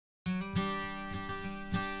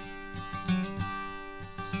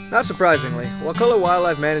Not surprisingly, Wakulla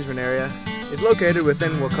Wildlife Management Area is located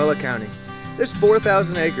within Wakulla County. This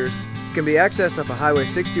 4,000 acres can be accessed off of Highway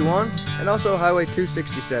 61 and also Highway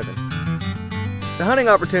 267. The hunting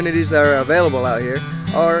opportunities that are available out here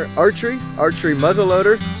are archery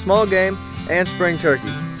muzzleloader, small game, and spring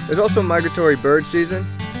turkey. There's also migratory bird season.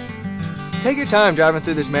 Take your time driving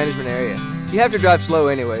through this management area. You have to drive slow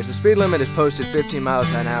anyways. The speed limit is posted 15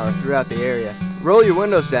 miles an hour throughout the area. Roll your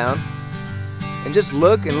windows down and just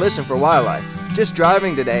look and listen for wildlife. Just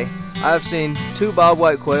driving today, I have seen 2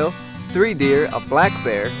 bobwhite quail, 3 deer, a black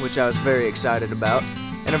bear, which I was very excited about,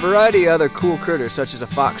 and a variety of other cool critters such as a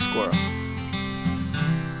fox squirrel.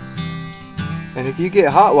 And if you get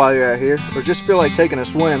hot while you're out here, or just feel like taking a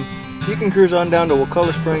swim, you can cruise on down to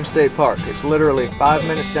Wakulla Springs State Park. It's literally 5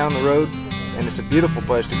 minutes down the road, and it's a beautiful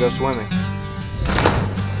place to go swimming.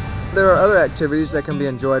 There are other activities that can be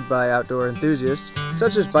enjoyed by outdoor enthusiasts,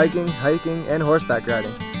 such as biking, hiking, and horseback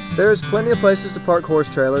riding. There is plenty of places to park horse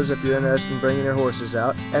trailers if you're interested in bringing your horses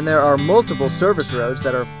out, and there are multiple service roads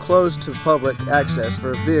that are closed to public access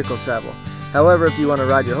for vehicle travel. However, if you want to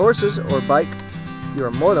ride your horses or bike, you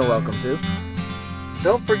are more than welcome to.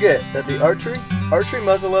 Don't forget that the archery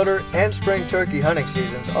muzzleloader, and spring turkey hunting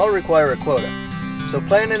seasons all require a quota. So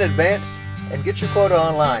plan in advance and get your quota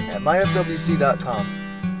online at myfwc.com.